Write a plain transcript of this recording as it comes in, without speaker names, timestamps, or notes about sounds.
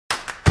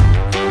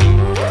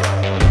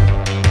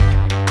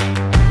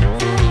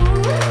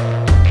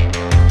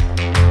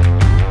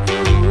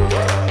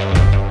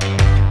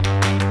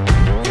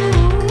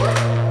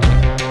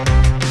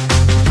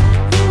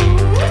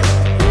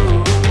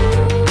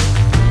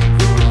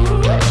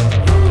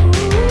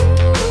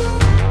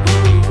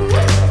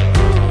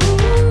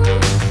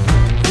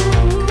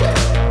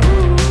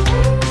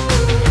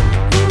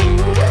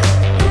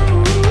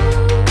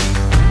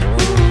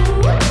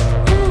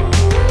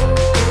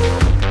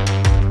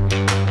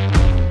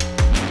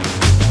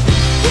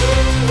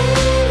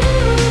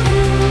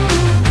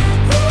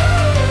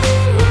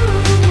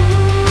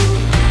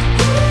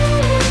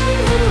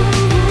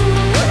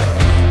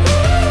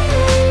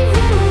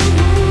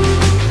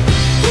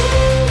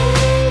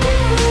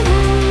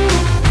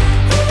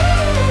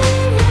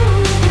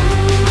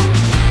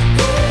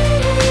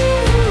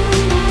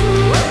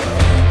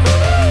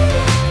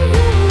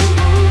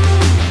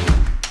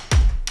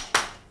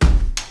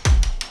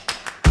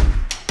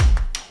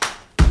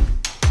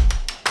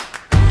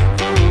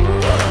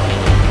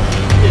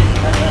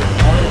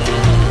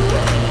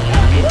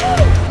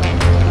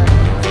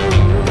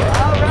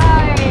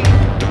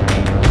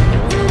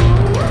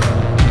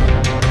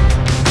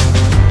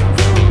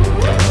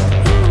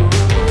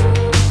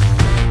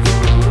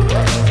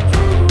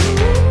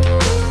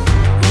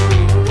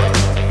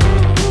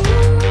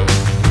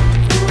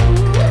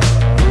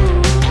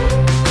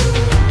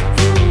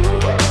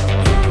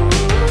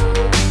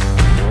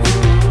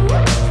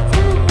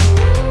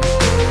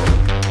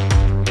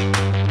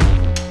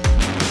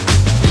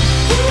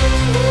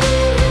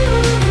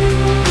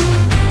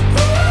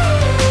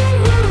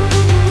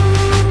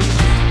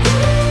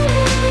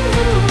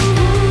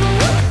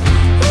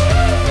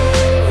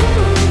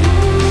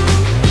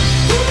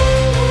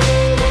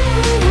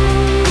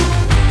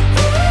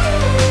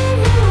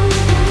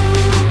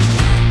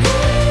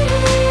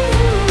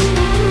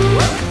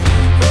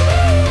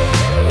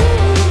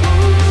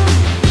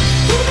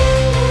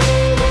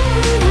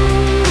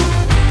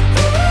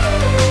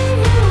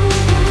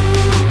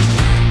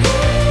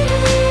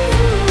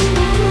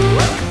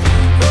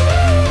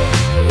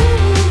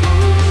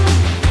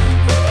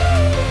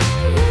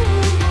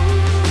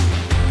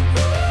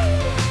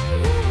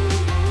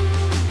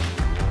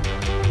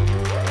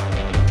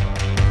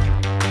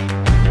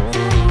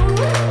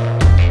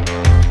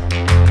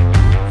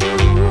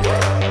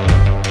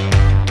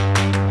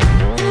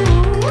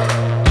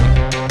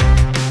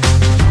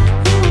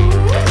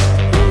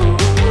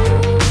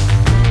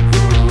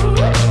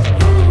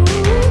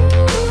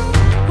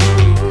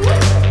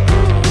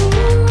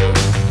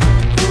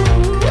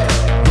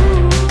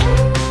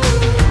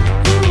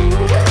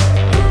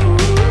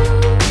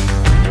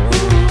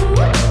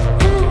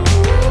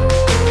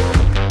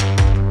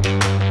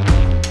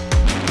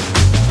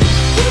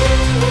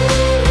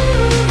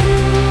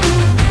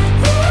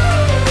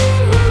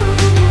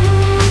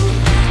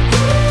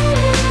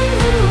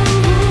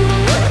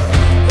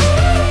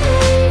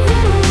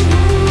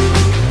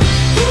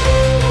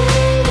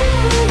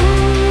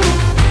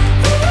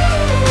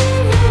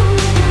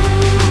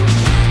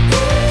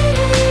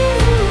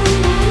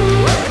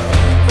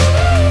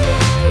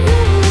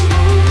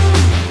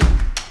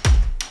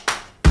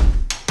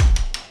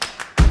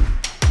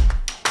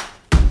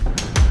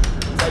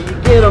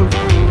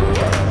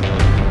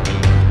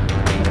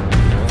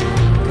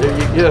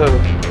Yo. Oh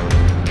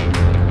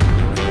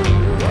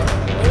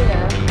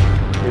yeah.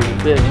 Here's a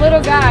fish.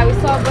 Little guy, we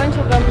saw a bunch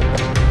of them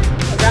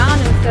around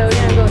him, so we're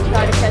gonna go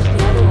try to catch the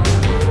other one.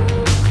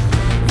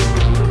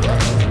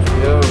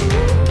 Yo.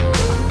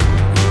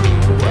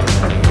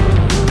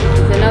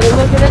 Here's another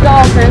look at the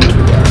dolphin.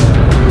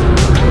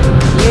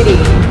 Beauty.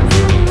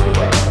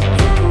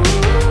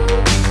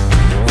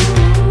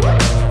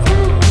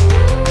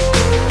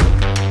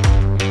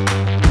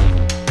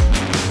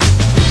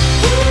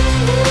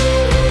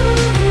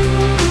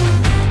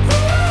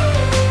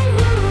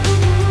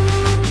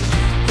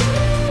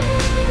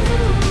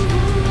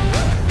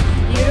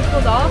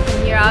 Dolphin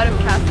here out of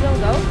Casa,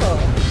 Golfo.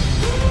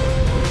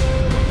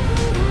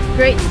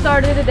 Great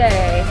start of the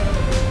day.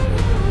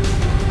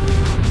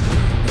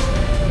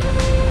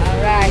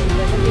 Alright,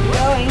 let's keep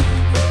going.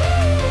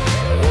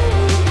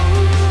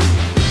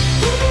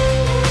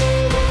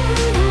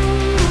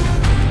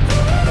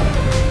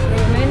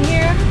 Throw him in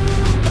here.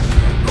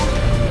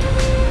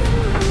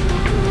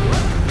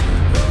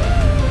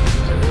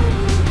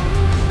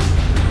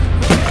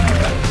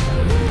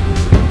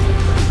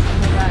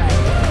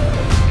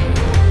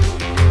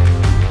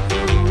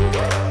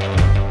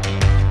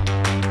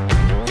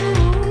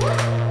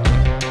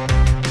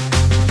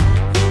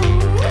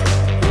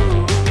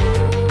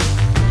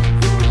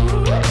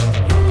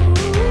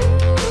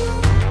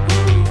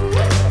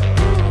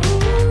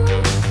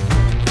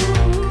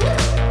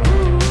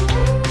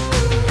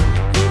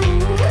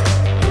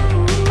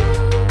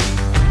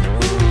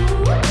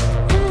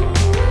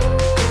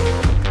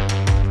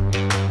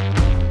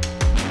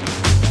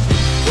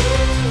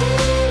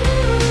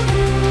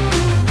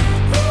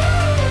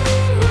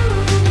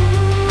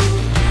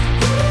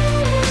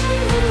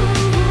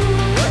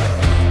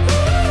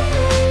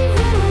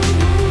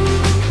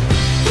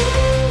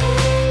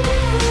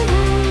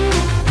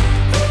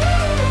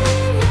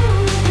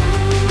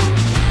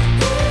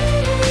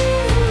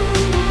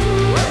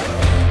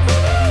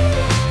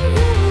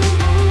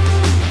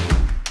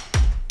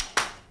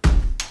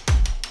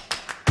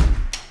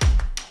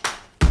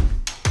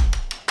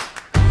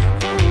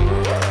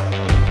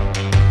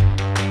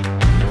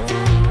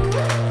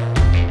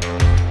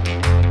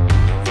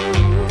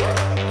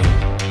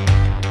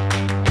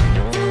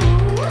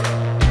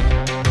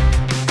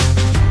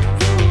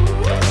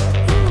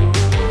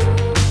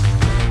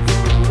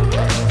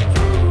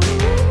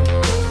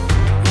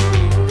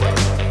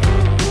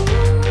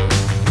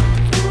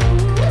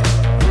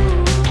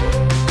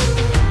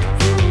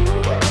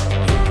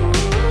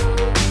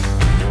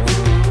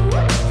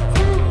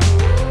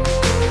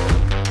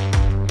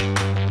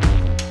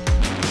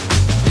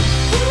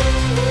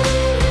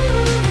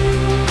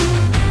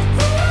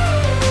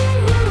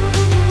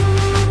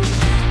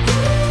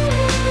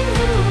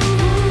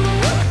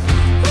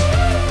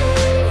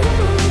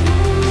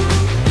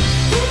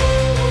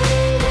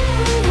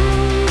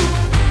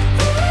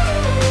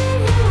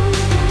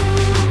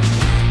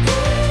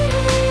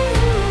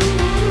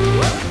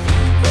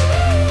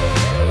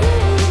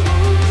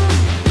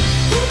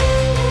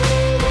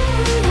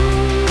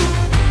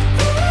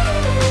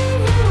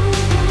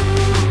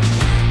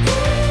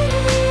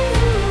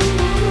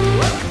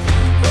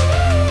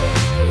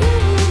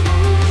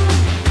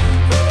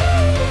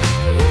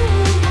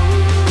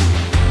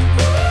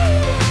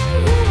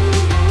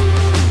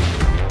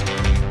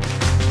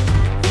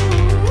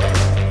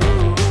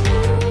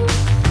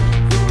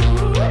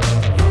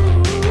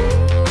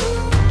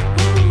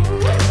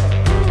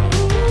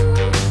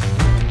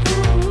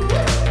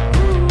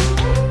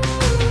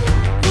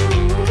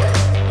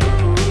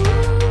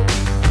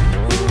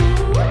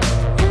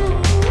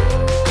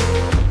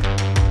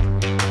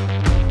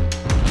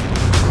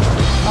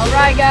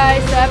 Alright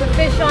guys, so I have a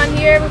fish on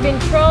here. We've been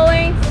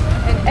trolling,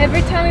 and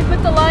every time we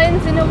put the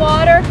lines in the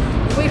water,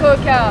 we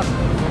hook up.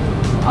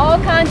 All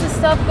kinds of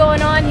stuff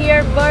going on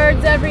here,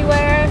 birds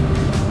everywhere,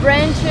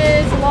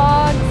 branches,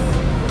 logs,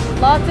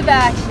 lots of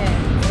action.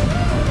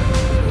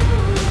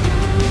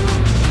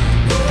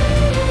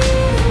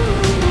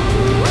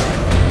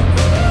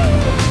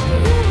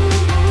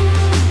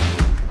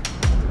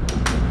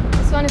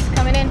 This one is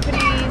coming in pretty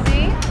easy.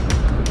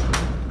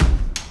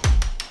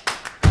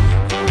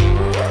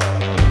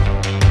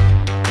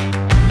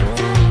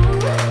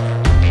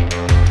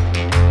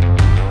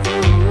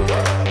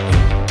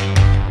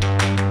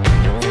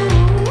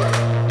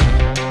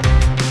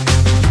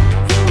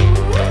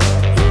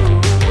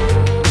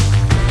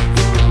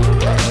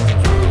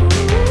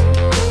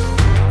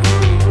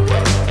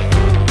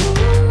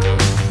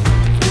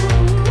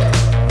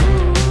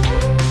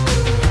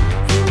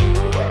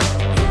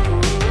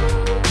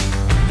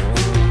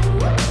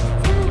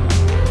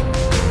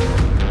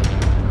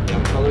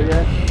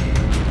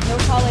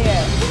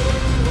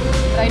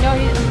 I know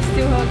he's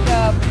still hooked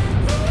up.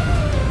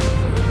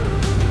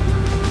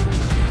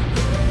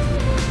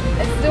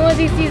 As soon as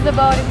he sees the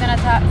boat, he's gonna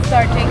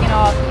start taking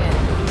off again.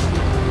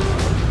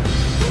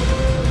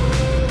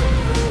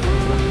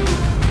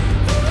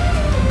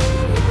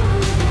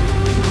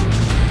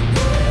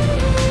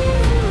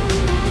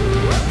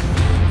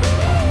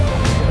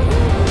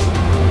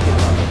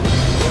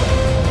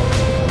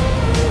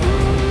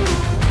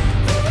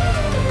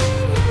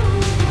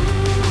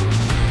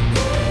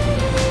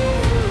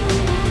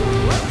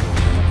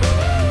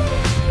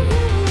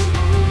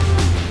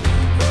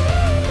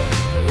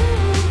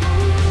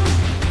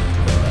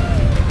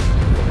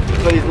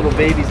 everybody's little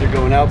babies are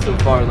going out so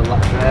far. The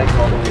drag's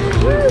all the way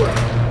through.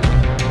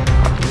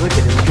 Look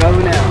at him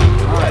going out.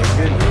 My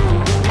goodness.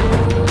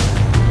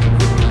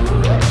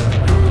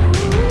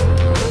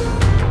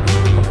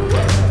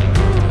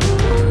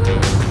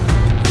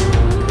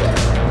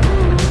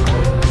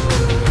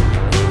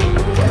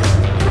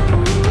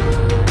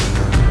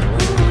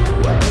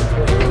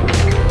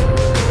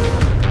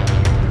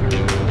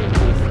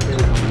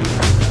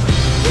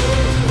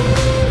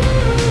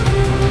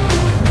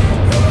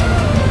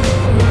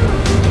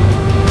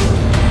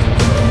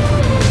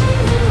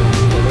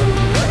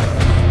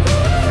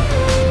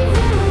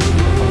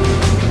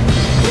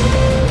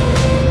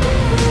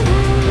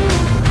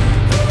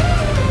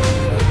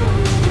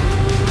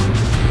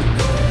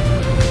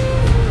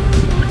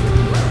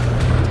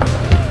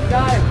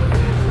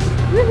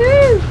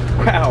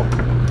 Wow,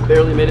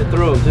 barely made it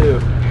through him too.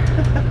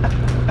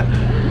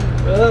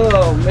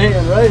 Oh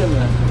man, right in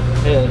the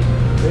head.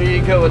 There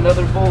you go,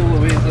 another bull,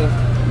 Luiza.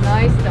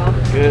 Nice stuff.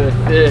 Good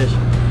fish.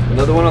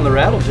 Another one on the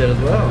rattle jet as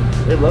well.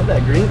 They love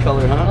that green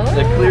color, huh? Oh.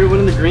 That clear one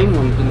and the green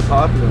one's been the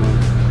popular one.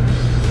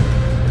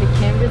 They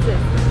can't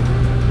resist.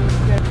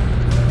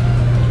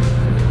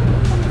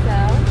 Comes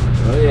out.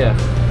 Oh yeah,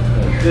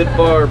 a good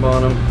barb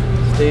on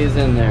them. Stays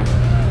in there.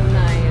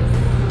 Nice.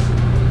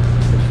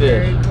 Good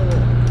Very fish. cool.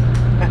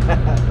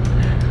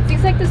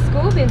 Seems like the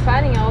school been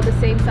finding all the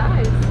same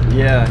size.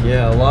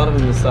 Yeah, a lot of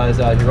them the size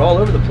out here, all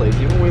over the place.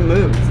 Even when we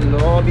move,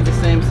 they'll all be the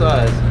same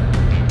size.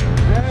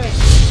 All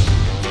right.